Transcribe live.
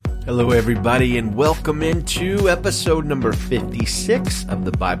Hello, everybody, and welcome into episode number 56 of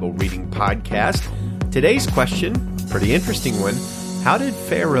the Bible Reading Podcast. Today's question, pretty interesting one. How did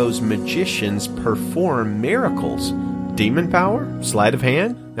Pharaoh's magicians perform miracles? Demon power? Sleight of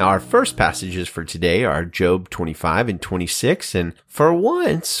hand? Now, our first passages for today are Job 25 and 26, and for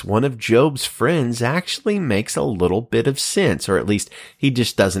once, one of Job's friends actually makes a little bit of sense, or at least he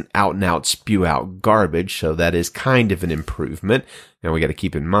just doesn't out and out spew out garbage, so that is kind of an improvement. Now, we got to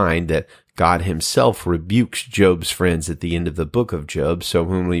keep in mind that God himself rebukes Job's friends at the end of the book of Job, so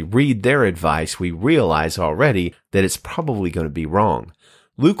when we read their advice, we realize already that it's probably going to be wrong.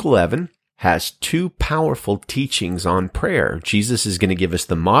 Luke 11 has two powerful teachings on prayer. Jesus is going to give us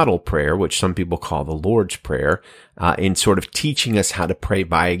the model prayer, which some people call the Lord's Prayer, in sort of teaching us how to pray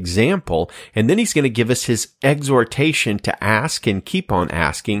by example. And then he's going to give us his exhortation to ask and keep on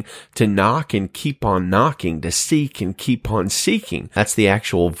asking, to knock and keep on knocking, to seek and keep on seeking. That's the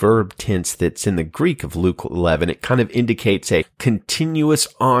actual verb tense that's in the Greek of Luke 11. It kind of indicates a continuous,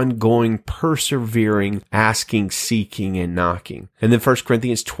 ongoing, persevering, asking, seeking, and knocking. And then 1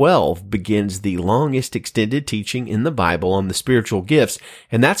 Corinthians 12 begins the longest extended teaching in the Bible on the spiritual gifts,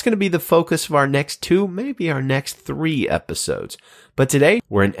 and that's going to be the focus of our next two, maybe our next 3 episodes. But today,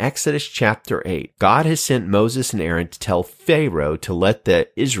 we're in Exodus chapter 8. God has sent Moses and Aaron to tell Pharaoh to let the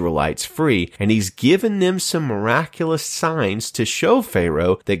Israelites free, and he's given them some miraculous signs to show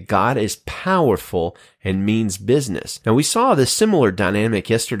Pharaoh that God is powerful and means business. Now, we saw this similar dynamic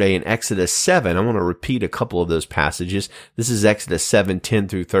yesterday in Exodus 7. I want to repeat a couple of those passages. This is Exodus 7, 10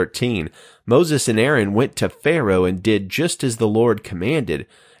 through 13. Moses and Aaron went to Pharaoh and did just as the Lord commanded.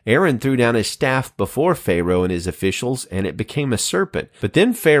 Aaron threw down his staff before Pharaoh and his officials, and it became a serpent. But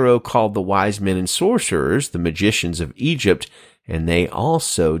then Pharaoh called the wise men and sorcerers, the magicians of Egypt, and they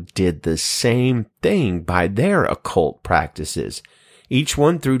also did the same thing by their occult practices. Each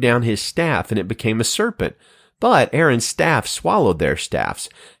one threw down his staff, and it became a serpent. But Aaron's staff swallowed their staffs.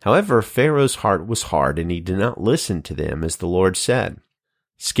 However, Pharaoh's heart was hard, and he did not listen to them, as the Lord said.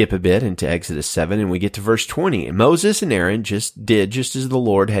 Skip a bit into Exodus 7 and we get to verse 20. And Moses and Aaron did just as the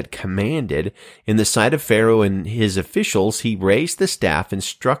Lord had commanded. In the sight of Pharaoh and his officials, he raised the staff and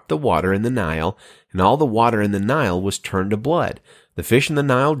struck the water in the Nile, and all the water in the Nile was turned to blood. The fish in the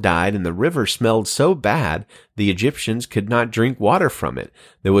Nile died, and the river smelled so bad the Egyptians could not drink water from it.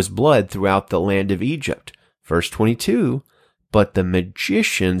 There was blood throughout the land of Egypt. Verse 22, but the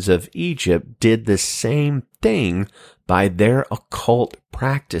magicians of Egypt did the same thing by their occult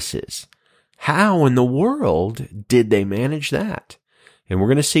practices. How in the world did they manage that? And we're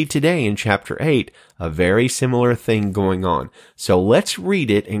going to see today in chapter 8 a very similar thing going on. So let's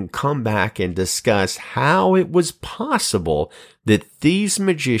read it and come back and discuss how it was possible that these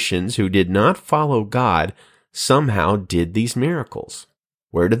magicians who did not follow God somehow did these miracles.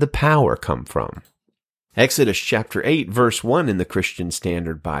 Where did the power come from? Exodus chapter 8 verse 1 in the Christian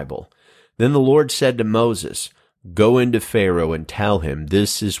Standard Bible. Then the Lord said to Moses, "Go into Pharaoh and tell him,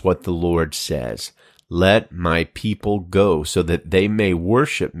 this is what the Lord says. Let my people go so that they may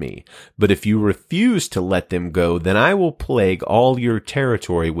worship me. But if you refuse to let them go, then I will plague all your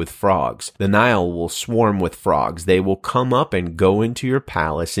territory with frogs. The Nile will swarm with frogs. They will come up and go into your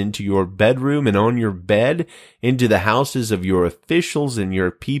palace, into your bedroom and on your bed, into the houses of your officials and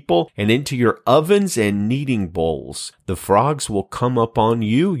your people, and into your ovens and kneading bowls. The frogs will come up on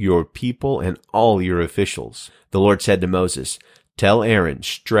you, your people, and all your officials." The Lord said to Moses, "Tell Aaron,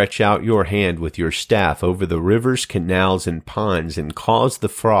 stretch out your hand with your staff over the rivers, canals, and ponds, and cause the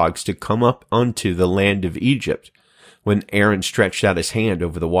frogs to come up unto the land of Egypt." When Aaron stretched out his hand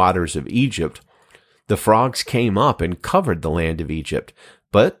over the waters of Egypt, the frogs came up and covered the land of Egypt.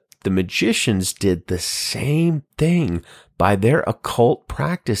 But the magicians did the same thing by their occult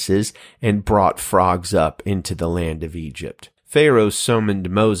practices and brought frogs up into the land of Egypt. Pharaoh summoned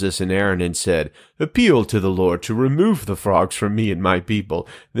Moses and Aaron and said, "Appeal to the Lord to remove the frogs from me and my people.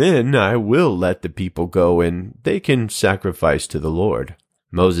 Then I will let the people go, and they can sacrifice to the Lord."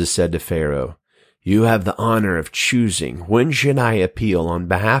 Moses said to Pharaoh, "You have the honor of choosing. When should I appeal on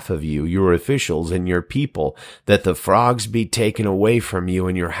behalf of you, your officials, and your people, that the frogs be taken away from you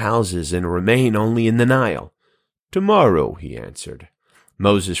and your houses and remain only in the Nile?" "Tomorrow," he answered.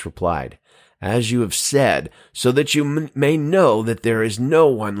 Moses replied, "As you have said, so that you may know that there is no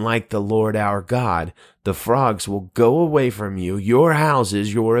one like the Lord our God, the frogs will go away from you, your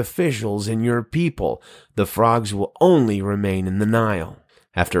houses, your officials, and your people. The frogs will only remain in the Nile."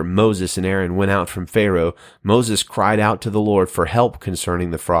 After Moses and Aaron went out from Pharaoh, Moses cried out to the Lord for help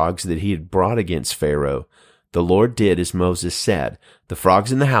concerning the frogs that he had brought against Pharaoh. The Lord did as Moses said. The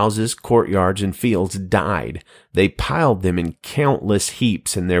frogs in the houses, courtyards, and fields died. They piled them in countless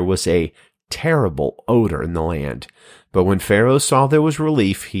heaps, and there was a terrible odor in the land. But when Pharaoh saw there was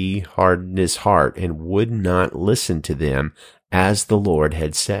relief, he hardened his heart and would not listen to them, as the Lord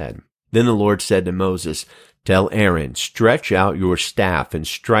had said. Then the Lord said to Moses, "Tell Aaron, stretch out your staff and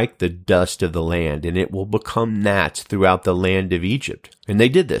strike the dust of the land, and it will become gnats throughout the land of Egypt." And they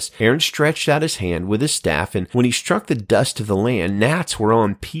did this. Aaron stretched out his hand with his staff, and when he struck the dust of the land, gnats were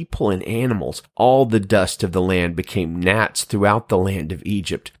on people and animals. All the dust of the land became gnats throughout the land of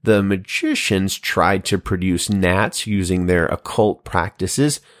Egypt. The magicians tried to produce gnats using their occult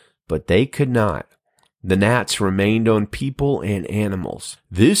practices, but they could not. The gnats remained on people and animals.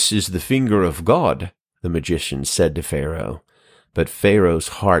 "This is the finger of God," the magicians said to Pharaoh. But Pharaoh's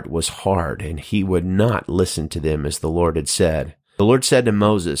heart was hard, and he would not listen to them as the Lord had said. The Lord said to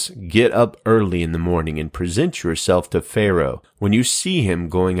Moses, "Get up early in the morning and present yourself to Pharaoh. When you see him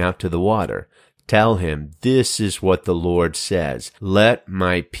going out to the water, tell him, 'This is what the Lord says. Let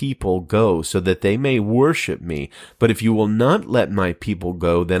my people go so that they may worship me. But if you will not let my people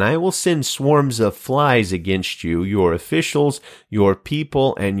go, then I will send swarms of flies against you, your officials, your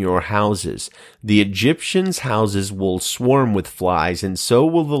people, and your houses. The Egyptians' houses will swarm with flies, and so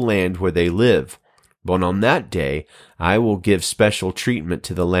will the land where they live. But on that day, I will give special treatment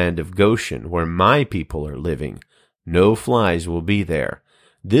to the land of Goshen, where my people are living. No flies will be there.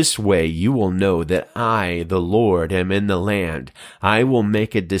 This way you will know that I, the Lord, am in the land. I will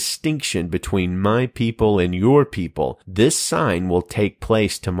make a distinction between my people and your people. This sign will take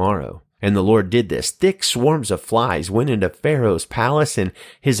place tomorrow." And the Lord did this. Thick swarms of flies went into Pharaoh's palace and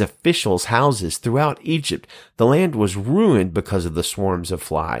his officials' houses throughout Egypt. The land was ruined because of the swarms of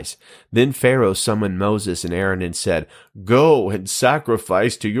flies. Then Pharaoh summoned Moses and Aaron and said, "Go and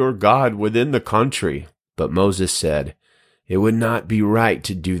sacrifice to your God within the country." But Moses said, "It would not be right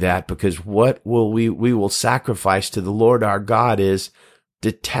to do that, because what we will sacrifice to the Lord our God is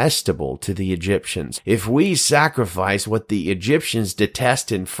detestable to the Egyptians. If we sacrifice what the Egyptians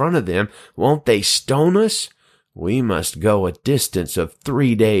detest in front of them, won't they stone us? We must go a distance of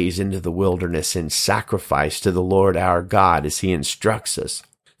 3 days into the wilderness and sacrifice to the Lord our God as he instructs us."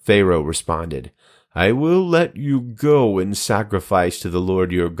 Pharaoh responded, "I will let you go and sacrifice to the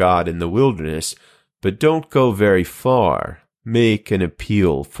Lord your God in the wilderness, but don't go very far. Make an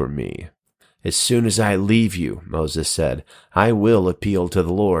appeal for me." "As soon as I leave you," Moses said, "I will appeal to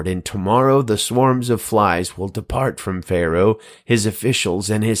the Lord, and tomorrow the swarms of flies will depart from Pharaoh, his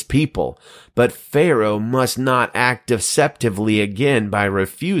officials, and his people. But Pharaoh must not act deceptively again by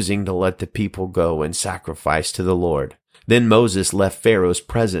refusing to let the people go and sacrifice to the Lord." Then Moses left Pharaoh's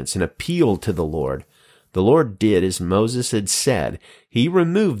presence and appealed to the Lord. The Lord did as Moses had said. He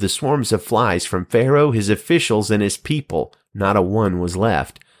removed the swarms of flies from Pharaoh, his officials, and his people. Not a one was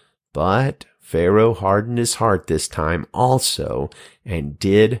left. But Pharaoh hardened his heart this time also, and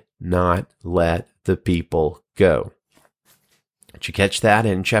did not let the people go. Did you catch that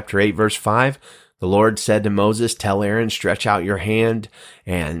in chapter 8, verse 5? The Lord said to Moses, "Tell Aaron, stretch out your hand,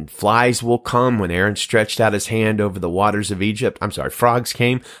 and flies will come." When Aaron stretched out his hand over the waters of Egypt, frogs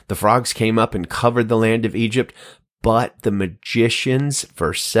came. The frogs came up and covered the land of Egypt. But the magicians,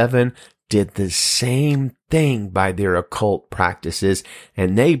 verse 7, did the same thing by their occult practices,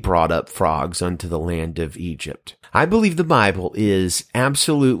 and they brought up frogs unto the land of Egypt. I believe the Bible is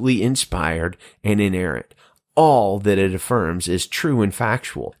absolutely inspired and inerrant. All that it affirms is true and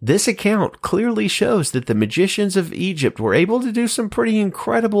factual. This account clearly shows that the magicians of Egypt were able to do some pretty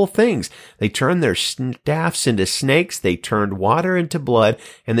incredible things. They turned their staffs into snakes, they turned water into blood,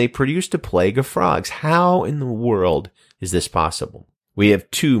 and they produced a plague of frogs. How in the world is this possible? We have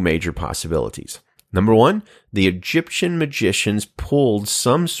two major possibilities. Number one, the Egyptian magicians pulled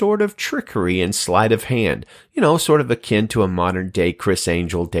some sort of trickery and sleight of hand, sort of akin to a modern-day Chris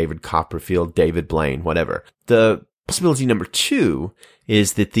Angel, David Copperfield, David Blaine, whatever. The possibility number two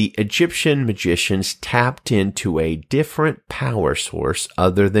is that the Egyptian magicians tapped into a different power source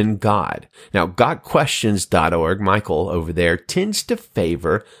other than God. Now, GotQuestions.org, Michael over there, tends to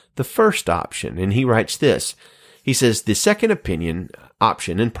favor the first option, and he writes this. He says, the second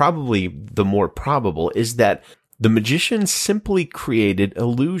option, and probably the more probable, is that The magicians simply created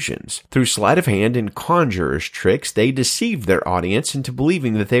illusions. Through sleight of hand and conjurer's tricks, they deceived their audience into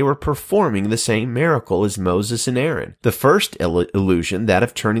believing that they were performing the same miracle as Moses and Aaron. The first illusion, that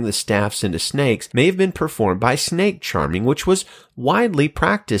of turning the staffs into snakes, may have been performed by snake charming, which was widely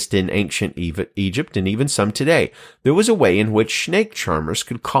practiced in ancient Egypt and even some today. There was a way in which snake charmers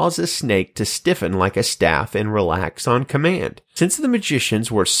could cause a snake to stiffen like a staff and relax on command. Since the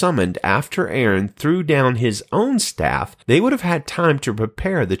magicians were summoned after Aaron threw down his own staff, they would have had time to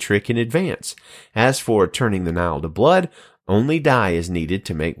prepare the trick in advance. As for turning the Nile to blood, only dye is needed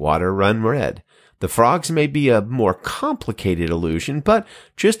to make water run red. The frogs may be a more complicated illusion, but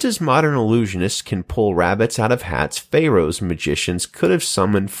just as modern illusionists can pull rabbits out of hats, Pharaoh's magicians could have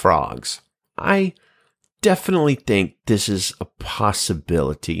summoned frogs. I definitely think this is a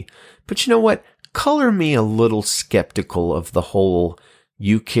possibility. But you know what? Color me a little skeptical of the whole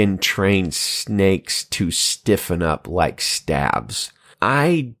you can train snakes to stiffen up like stabs.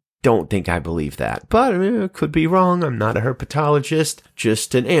 I don't think I believe that, but I could be wrong. I'm not a herpetologist,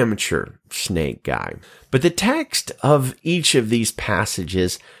 just an amateur snake guy. But the text of each of these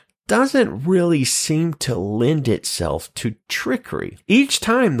passages doesn't really seem to lend itself to trickery. Each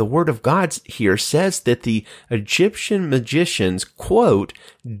time the word of God here says that the Egyptian magicians, quote,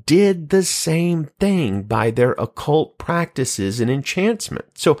 did the same thing by their occult practices and enchantment.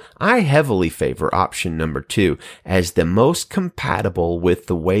 So I heavily favor option number 2 as the most compatible with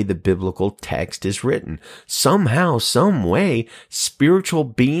the way the biblical text is written. Somehow, some way, spiritual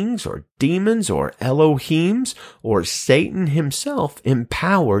beings or demons or Elohims or Satan himself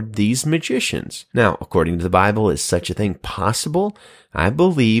empowered these magicians. Now, according to the Bible, is such a thing possible? I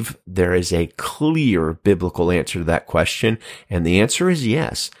believe there is a clear biblical answer to that question, and the answer is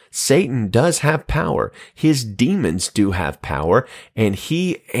yes. Satan does have power. His demons do have power, and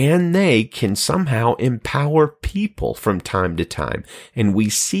he and they can somehow empower people from time to time. And we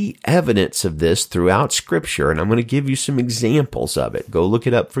see evidence of this throughout Scripture, and I'm going to give you some examples of it. Go look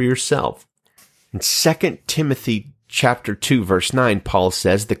it up for yourself. In 2 Timothy Chapter 2, verse 9, Paul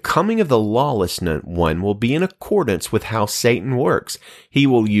says, the coming of the lawless one will be in accordance with how Satan works. He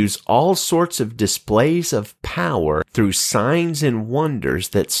will use all sorts of displays of power through signs and wonders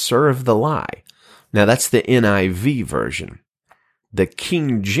that serve the lie. Now that's the NIV version. The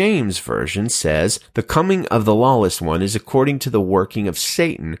King James Version says, the coming of the lawless one is according to the working of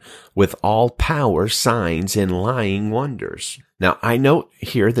Satan with all power, signs, and lying wonders. Now I note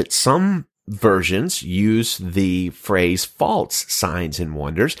here that some versions use the phrase false signs and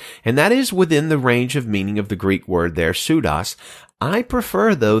wonders, and that is within the range of meaning of the Greek word there, pseudos. I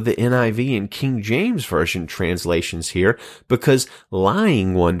prefer, though, the NIV and King James Version translations here because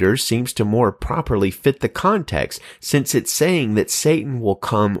lying wonders seems to more properly fit the context, since it's saying that Satan will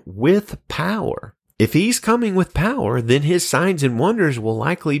come with power. If he's coming with power, then his signs and wonders will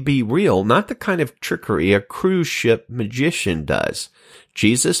likely be real, not the kind of trickery a cruise ship magician does.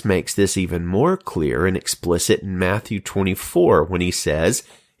 Jesus makes this even more clear and explicit in Matthew 24 when he says,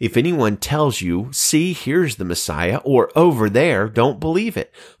 if anyone tells you, see, here's the Messiah, or over there, don't believe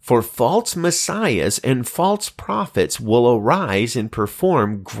it. For false messiahs and false prophets will arise and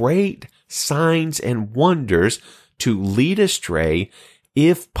perform great signs and wonders to lead astray,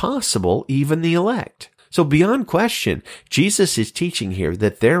 if possible, even the elect. So beyond question, Jesus is teaching here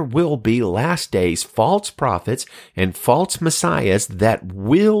that there will be last days false prophets and false messiahs that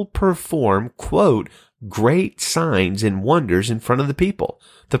will perform, quote, great signs and wonders in front of the people.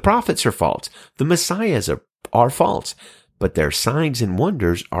 The prophets are false. The messiahs are false. But their signs and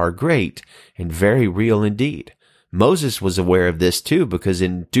wonders are great and very real indeed. Moses was aware of this too, because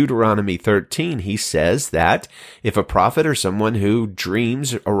in Deuteronomy 13, he says that if a prophet or someone who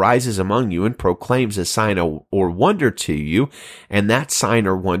dreams arises among you and proclaims a sign or wonder to you, and that sign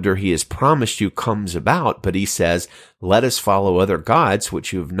or wonder he has promised you comes about, but he says, let us follow other gods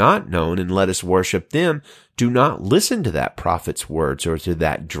which you have not known and let us worship them, do not listen to that prophet's words or to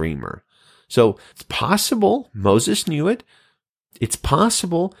that dreamer. So it's possible, Moses knew it, it's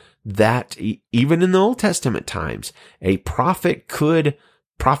possible that even in the Old Testament times, a prophet could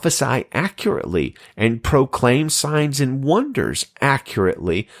prophesy accurately and proclaim signs and wonders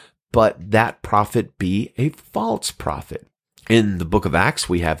accurately, but that prophet be a false prophet. In the book of Acts,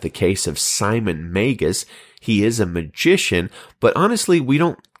 we have the case of Simon Magus. He is a magician, but honestly, we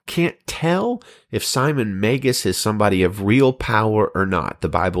don't can't tell if Simon Magus is somebody of real power or not. The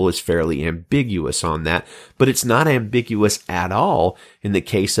Bible is fairly ambiguous on that, but it's not ambiguous at all in the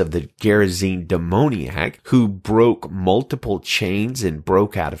case of the Gerasene demoniac who broke multiple chains and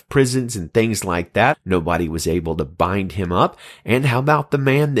broke out of prisons and things like that. Nobody was able to bind him up. And how about the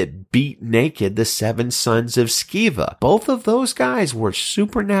man that beat naked the 7 sons of Sceva? Both of those guys were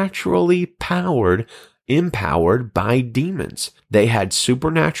supernaturally empowered by demons. They had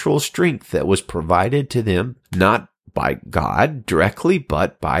supernatural strength that was provided to them, not by God directly,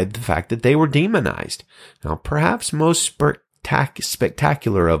 but by the fact that they were demonized. Now, perhaps most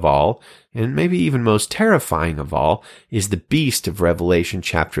spectacular of all, and maybe even most terrifying of all, is the beast of Revelation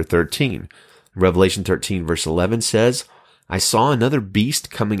chapter 13. Revelation 13 verse 11 says, I saw another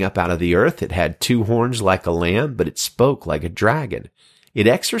beast coming up out of the earth. It had 2 horns like a lamb, but it spoke like a dragon. It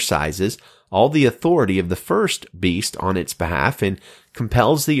exercises all the authority of the first beast on its behalf and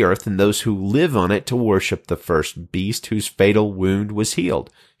compels the earth and those who live on it to worship the first beast whose fatal wound was healed.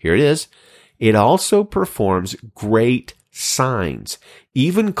 Here it is. It also performs great signs,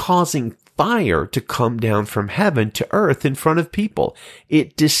 even causing fire to come down from heaven to earth in front of people.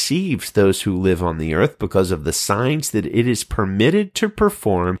 It deceives those who live on the earth because of the signs that it is permitted to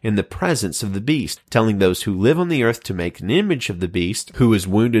perform in the presence of the beast, telling those who live on the earth to make an image of the beast who was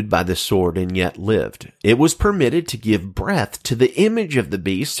wounded by the sword and yet lived. It was permitted to give breath to the image of the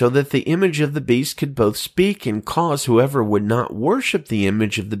beast so that the image of the beast could both speak and cause whoever would not worship the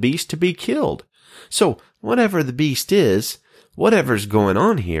image of the beast to be killed. So whatever the beast is, whatever's going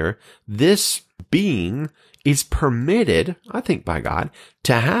on here, this being is permitted, I think by God,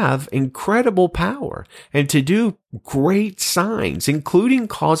 to have incredible power and to do great signs, including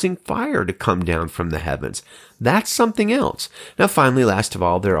causing fire to come down from the heavens. That's something else. Now, finally, last of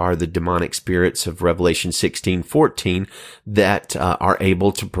all, there are the demonic spirits of Revelation 16:14 that are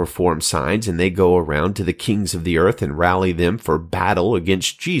able to perform signs, and they go around to the kings of the earth and rally them for battle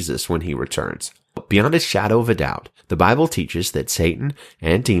against Jesus when he returns. Beyond a shadow of a doubt, the Bible teaches that Satan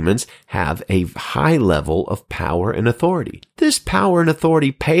and demons have a high level of power and authority. This power and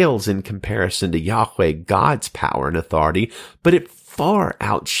authority pales in comparison to Yahweh, God's power and authority, but it far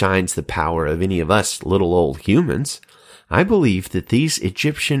outshines the power of any of us little old humans. I believe that these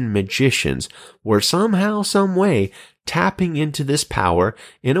Egyptian magicians were somehow, some way, tapping into this power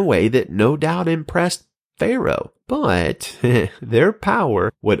in a way that no doubt impressed Pharaoh, but their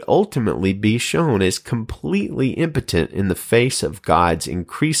power would ultimately be shown as completely impotent in the face of God's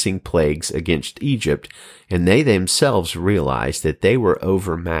increasing plagues against Egypt, and they themselves realized that they were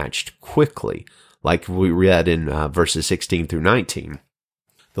overmatched quickly, like we read in verses 16 through 19.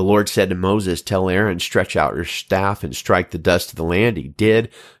 The Lord said to Moses, tell Aaron, stretch out your staff and strike the dust of the land. He did.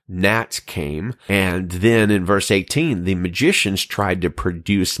 Gnats came. And then in verse 18, the magicians tried to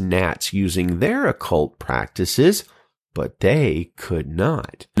produce gnats using their occult practices, but they could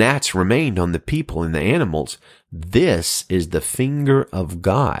not. Gnats remained on the people and the animals. This is the finger of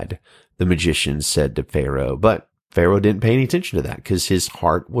God, the magicians said to Pharaoh. But Pharaoh didn't pay any attention to that because his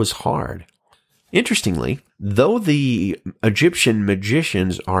heart was hard. Interestingly, though the Egyptian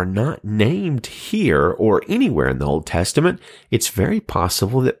magicians are not named here or anywhere in the Old Testament, it's very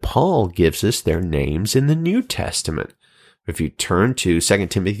possible that Paul gives us their names in the New Testament. If you turn to 2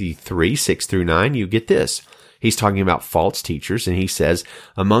 Timothy 3, 6 through 9, you get this. He's talking about false teachers, and he says,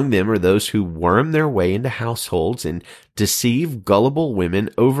 among them are those who worm their way into households and deceive gullible women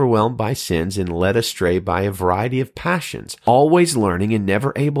overwhelmed by sins and led astray by a variety of passions, always learning and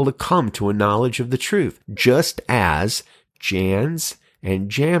never able to come to a knowledge of the truth, just as Jannes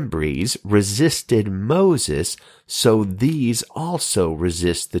and Jambres resisted Moses, so these also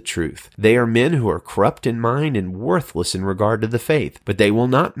resist the truth. They are men who are corrupt in mind and worthless in regard to the faith, but they will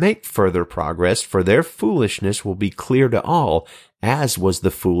not make further progress, for their foolishness will be clear to all, as was the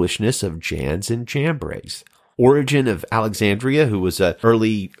foolishness of Jannes and Jambres. Origen of Alexandria, who was an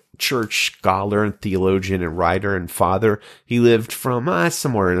early church scholar and theologian and writer and father, he lived from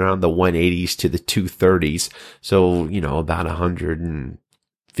somewhere around the 180s to the 230s, so, about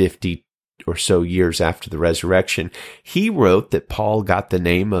 150 or so years after the resurrection. He wrote that Paul got the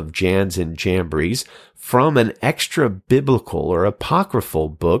name of Jannes and Jambres from an extra-biblical or apocryphal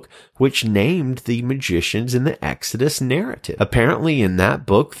book which named the magicians in the Exodus narrative. Apparently in that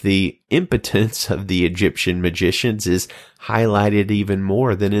book, the impotence of the Egyptian magicians is highlighted even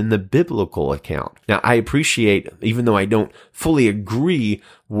more than in the biblical account. Now, I appreciate, even though I don't fully agree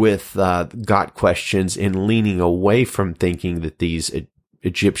with Got Questions in leaning away from thinking that these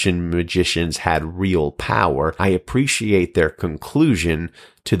Egyptian magicians had real power. I appreciate their conclusion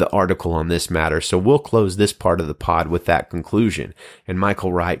to the article on this matter, so we'll close this part of the pod with that conclusion. And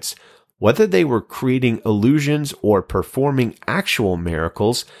Michael writes, whether they were creating illusions or performing actual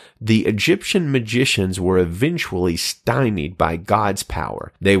miracles, the Egyptian magicians were eventually stymied by God's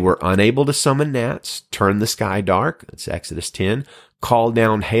power. They were unable to summon gnats, turn the sky dark, that's Exodus 10, call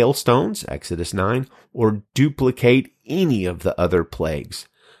down hailstones, Exodus 9, or duplicate any of the other plagues.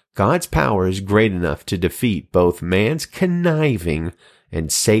 God's power is great enough to defeat both man's conniving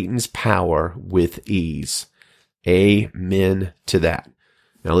and Satan's power with ease. Amen to that.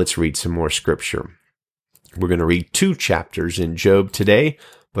 Now let's read some more scripture. We're going to read 2 chapters in Job today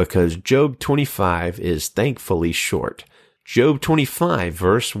because Job 25 is thankfully short. Job 25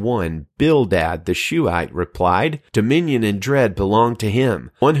 verse 1, Bildad the Shuhite replied, dominion and dread belong to him,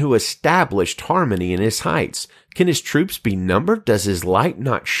 one who established harmony in his heights. Can his troops be numbered? Does his light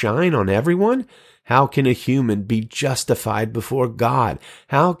not shine on everyone? How can a human be justified before God?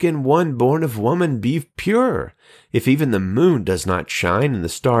 How can one born of woman be pure? If even the moon does not shine and the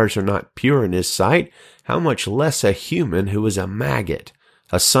stars are not pure in his sight, how much less a human who is a maggot,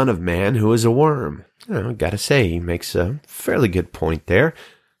 a son of man who is a worm? I gotta say, he makes a fairly good point there.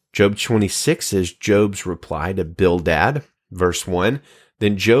 Job 26 is Job's reply to Bildad. Verse 1,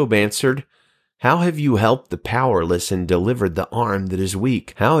 then Job answered, how have you helped the powerless and delivered the arm that is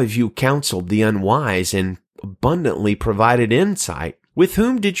weak? How have you counseled the unwise and abundantly provided insight? With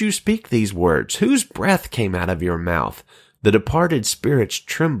whom did you speak these words? Whose breath came out of your mouth? The departed spirits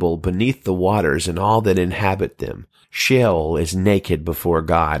tremble beneath the waters and all that inhabit them. Sheol is naked before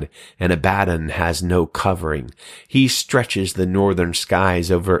God, and Abaddon has no covering. He stretches the northern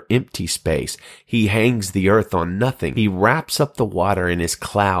skies over empty space. He hangs the earth on nothing. He wraps up the water in his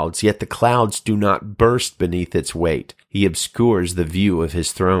clouds, yet the clouds do not burst beneath its weight. He obscures the view of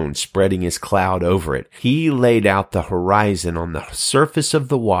his throne, spreading his cloud over it. He laid out the horizon on the surface of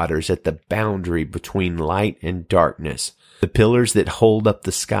the waters at the boundary between light and darkness. The pillars that hold up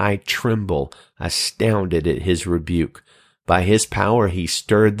the sky tremble, astounded at his rebuke. By his power he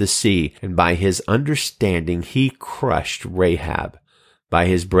stirred the sea, and by his understanding he crushed Rahab. By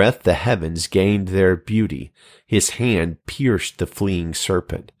his breath the heavens gained their beauty. His hand pierced the fleeing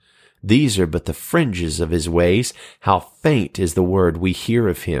serpent. These are but the fringes of his ways. How faint is the word we hear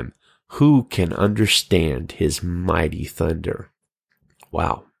of him. Who can understand his mighty thunder?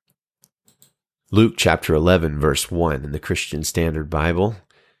 Wow. Luke chapter 11 verse 1 in the Christian Standard Bible.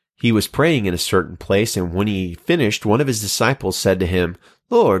 He was praying in a certain place, and when he finished, one of his disciples said to him,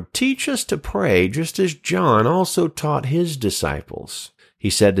 Lord, teach us to pray, just as John also taught his disciples.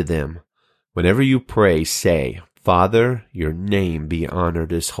 He said to them, whenever you pray, say, Father, your name be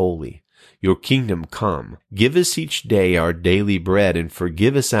honored as holy. Your kingdom come. Give us each day our daily bread, and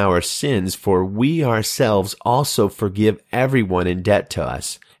forgive us our sins, for we ourselves also forgive everyone in debt to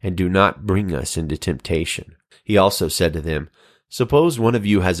us. And do not bring us into temptation. He also said to them, suppose one of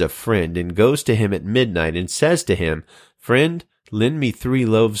you has a friend and goes to him at midnight and says to him, Friend, lend me 3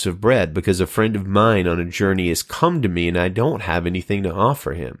 loaves of bread, because a friend of mine on a journey has come to me and I don't have anything to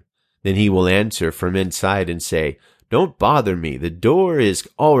offer him. Then he will answer from inside and say, Don't bother me. The door is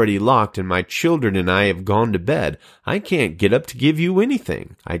already locked and my children and I have gone to bed. I can't get up to give you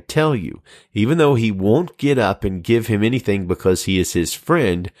anything. I tell you, even though he won't get up and give him anything because he is his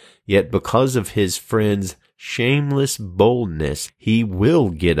friend, yet because of his friend's shameless boldness, he will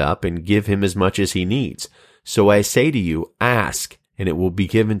get up and give him as much as he needs. So I say to you, ask, and it will be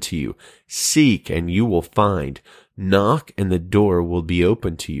given to you. Seek, and you will find. Knock, and the door will be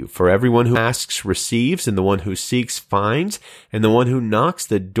open to you. For everyone who asks receives, and the one who seeks finds, and the one who knocks,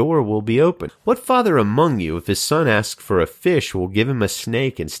 the door will be open. What father among you, if his son asks for a fish, will give him a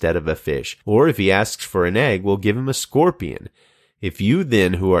snake instead of a fish? Or if he asks for an egg, will give him a scorpion? If you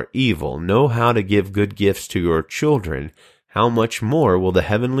then, who are evil, know how to give good gifts to your children, how much more will the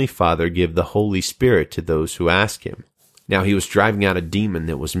heavenly Father give the Holy Spirit to those who ask him? Now he was driving out a demon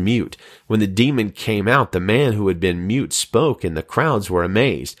that was mute. When the demon came out, the man who had been mute spoke, and the crowds were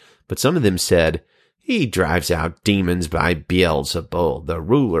amazed. But some of them said, He drives out demons by Beelzebul, the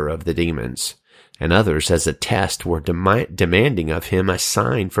ruler of the demons. And others, as a test, were demanding of him a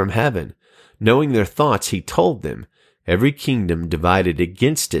sign from heaven. Knowing their thoughts, he told them, Every kingdom divided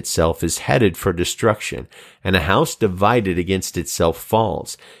against itself is headed for destruction, and a house divided against itself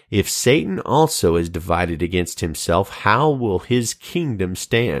falls. If Satan also is divided against himself, how will his kingdom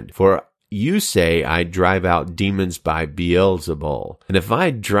stand? For you say, I drive out demons by Beelzebul. And if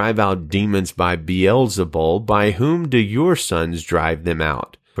I drive out demons by Beelzebul, by whom do your sons drive them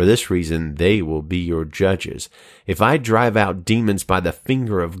out? For this reason, they will be your judges. If I drive out demons by the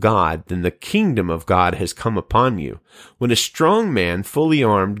finger of God, then the kingdom of God has come upon you. When a strong man, fully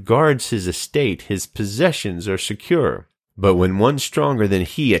armed, guards his estate, his possessions are secure. But when one stronger than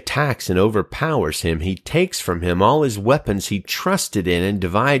he attacks and overpowers him, he takes from him all his weapons he trusted in and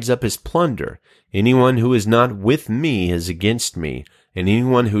divides up his plunder. Anyone who is not with me is against me, and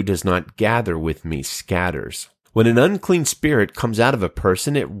anyone who does not gather with me scatters. When an unclean spirit comes out of a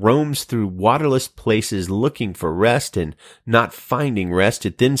person, it roams through waterless places looking for rest, and not finding rest,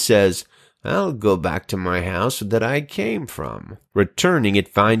 it then says, I'll go back to my house that I came from. Returning, it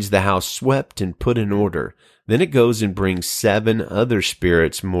finds the house swept and put in order. Then it goes and brings 7 other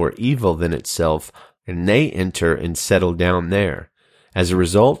spirits more evil than itself, and they enter and settle down there. As a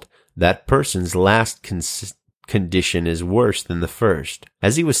result, that person's last condition is worse than the first.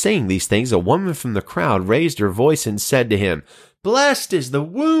 As he was saying these things, a woman from the crowd raised her voice and said to him, Blessed is the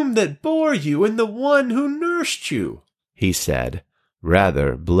womb that bore you and the one who nursed you. He said,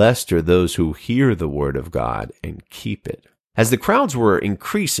 Rather, blessed are those who hear the word of God and keep it. As the crowds were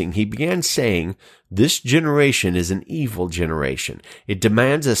increasing, he began saying, This generation is an evil generation. It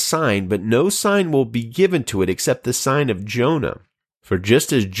demands a sign, but no sign will be given to it except the sign of Jonah. For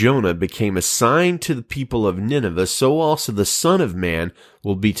just as Jonah became a sign to the people of Nineveh, so also the Son of Man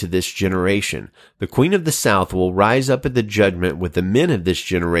will be to this generation. The Queen of the South will rise up at the judgment with the men of this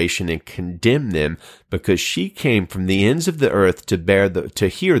generation and condemn them, because she came from the ends of the earth to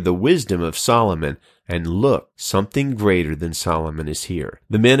hear the wisdom of Solomon. And look, something greater than Solomon is here.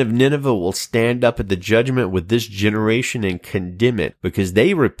 The men of Nineveh will stand up at the judgment with this generation and condemn it, because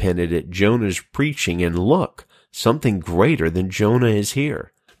they repented at Jonah's preaching, and look, something greater than Jonah is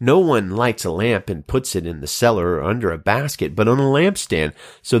here. No one lights a lamp and puts it in the cellar or under a basket, but on a lampstand,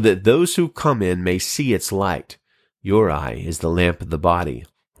 so that those who come in may see its light. Your eye is the lamp of the body.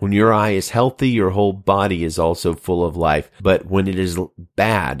 When your eye is healthy, your whole body is also full of life. But when it is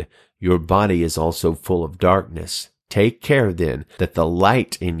bad, your body is also full of darkness. Take care, then, that the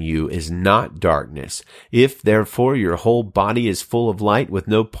light in you is not darkness. If, therefore, your whole body is full of light with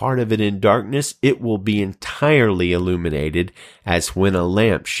no part of it in darkness, it will be entirely illuminated, as when a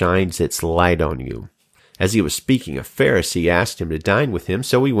lamp shines its light on you. As he was speaking, a Pharisee asked him to dine with him,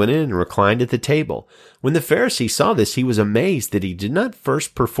 so he went in and reclined at the table. When the Pharisee saw this, he was amazed that he did not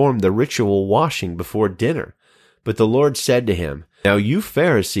first perform the ritual washing before dinner. But the Lord said to him, Now you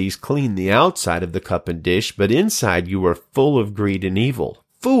Pharisees clean the outside of the cup and dish, but inside you are full of greed and evil.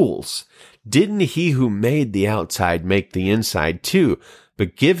 Fools! Didn't he who made the outside make the inside too?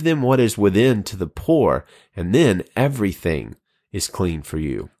 But give them what is within to the poor, and then everything is clean for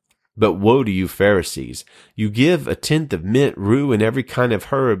you. But woe to you Pharisees! You give 1/10 of mint, rue, and every kind of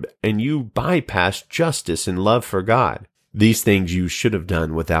herb, and you bypass justice and love for God. These things you should have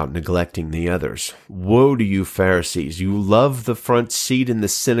done without neglecting the others. Woe to you Pharisees! You love the front seat in the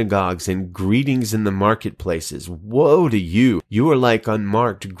synagogues and greetings in the marketplaces. Woe to you! You are like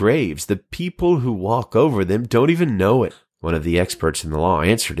unmarked graves. The people who walk over them don't even know it. One of the experts in the law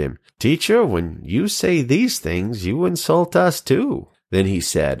answered him, Teacher, when you say these things, you insult us too. Then he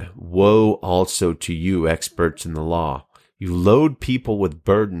said, Woe also to you, experts in the law! You load people with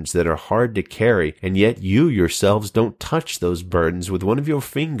burdens that are hard to carry, and yet you yourselves don't touch those burdens with one of your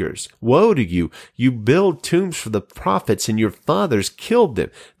fingers. Woe to you! You build tombs for the prophets, and your fathers killed them.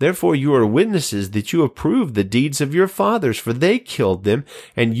 Therefore you are witnesses that you approve the deeds of your fathers, for they killed them,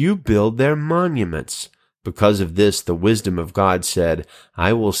 and you build their monuments. Because of this, the wisdom of God said,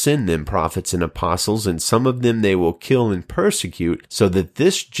 I will send them prophets and apostles, and some of them they will kill and persecute, so that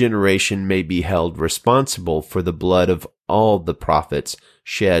this generation may be held responsible for the blood of all the prophets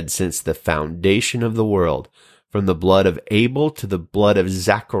shed since the foundation of the world, from the blood of Abel to the blood of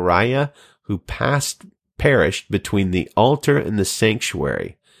Zechariah, who perished between the altar and the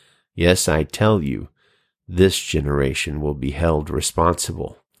sanctuary. Yes, I tell you, this generation will be held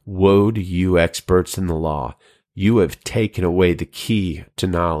responsible. Woe to you, experts in the law! You have taken away the key to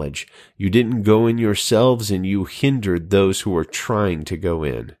knowledge. You didn't go in yourselves, and you hindered those who were trying to go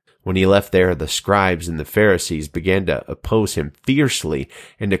in. When he left there, the scribes and the Pharisees began to oppose him fiercely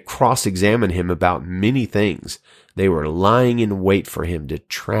and to cross-examine him about many things. They were lying in wait for him to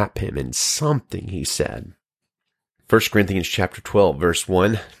trap him in something he said. 1 Corinthians chapter 12, verse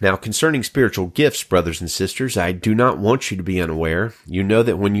 1. Now concerning spiritual gifts, brothers and sisters, I do not want you to be unaware. You know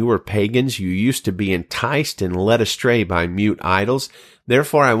that when you were pagans, you used to be enticed and led astray by mute idols.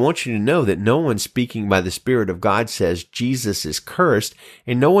 Therefore, I want you to know that no one speaking by the Spirit of God says Jesus is cursed,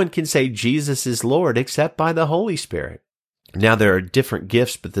 and no one can say Jesus is Lord except by the Holy Spirit. Now there are different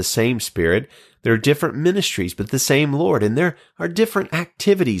gifts, but the same Spirit. There are different ministries, but the same Lord. And there are different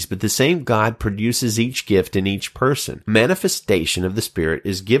activities, but the same God produces each gift in each person. Manifestation of the Spirit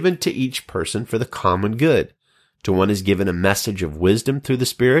is given to each person for the common good. To one is given a message of wisdom through the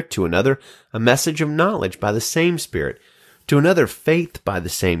Spirit, to another a message of knowledge by the same Spirit, to another faith by the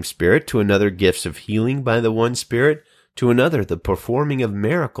same Spirit, to another gifts of healing by the one Spirit, to another the performing of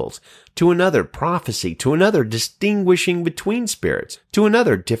miracles, to another prophecy, to another distinguishing between spirits, to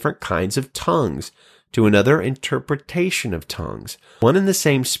another different kinds of tongues, to another interpretation of tongues. One and the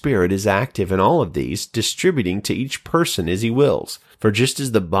same Spirit is active in all of these, distributing to each person as he wills. For just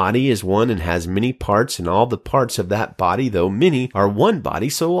as the body is one and has many parts, and all the parts of that body, though many, are one body,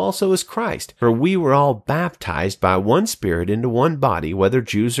 so also is Christ. For we were all baptized by one Spirit into one body, whether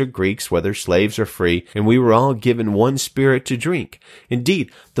Jews or Greeks, whether slaves or free, and we were all given one Spirit to drink.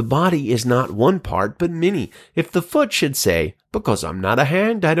 Indeed, the body is not one part, but many. If the foot should say, "Because I'm not a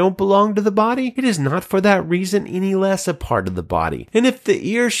hand, I don't belong to the body," it is not for that reason any less a part of the body. And if the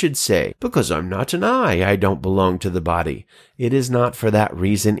ear should say, "Because I'm not an eye, I don't belong to the body," it is not for that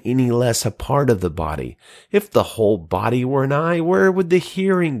reason any less a part of the body. If the whole body were an eye, where would the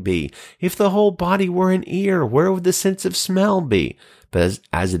hearing be? If the whole body were an ear, where would the sense of smell be? But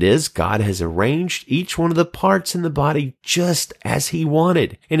as it is, God has arranged each one of the parts in the body just as he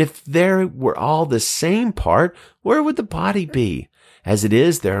wanted. And if there were all the same part, where would the body be? As it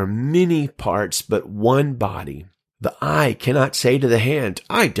is, there are many parts, but one body. The eye cannot say to the hand,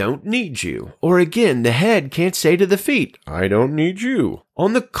 "I don't need you." Or again, the head can't say to the feet, "I don't need you."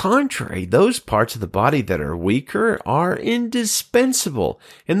 On the contrary, those parts of the body that are weaker are indispensable.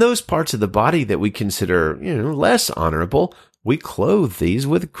 And those parts of the body that we consider, less honorable, we clothe these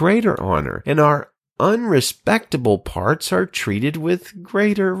with greater honor. And our unrespectable parts are treated with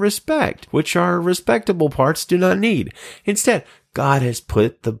greater respect, which our respectable parts do not need. Instead, God has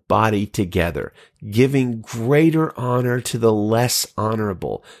put the body together, giving greater honor to the less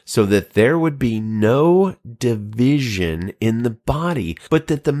honorable, so that there would be no division in the body, but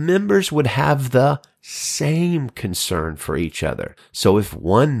that the members would have the same concern for each other. So if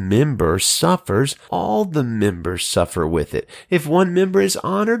one member suffers, all the members suffer with it. If one member is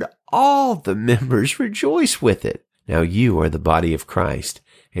honored, all the members rejoice with it. Now you are the body of Christ,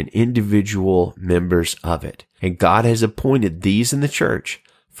 and individual members of it. And God has appointed these in the church: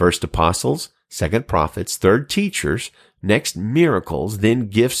 first apostles, second prophets, third teachers, next miracles, then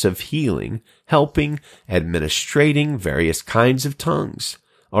gifts of healing, helping, administrating various kinds of tongues.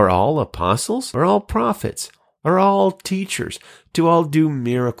 Are all apostles? Are all prophets? Are all teachers? Do all do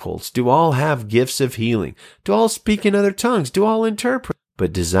miracles? Do all have gifts of healing? Do all speak in other tongues? Do all interpret?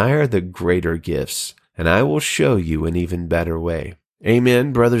 But desire the greater gifts, and I will show you an even better way.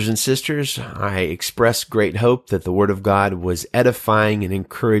 Amen, brothers and sisters. I express great hope that the Word of God was edifying and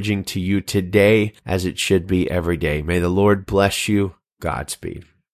encouraging to you today, as it should be every day. May the Lord bless you. Godspeed.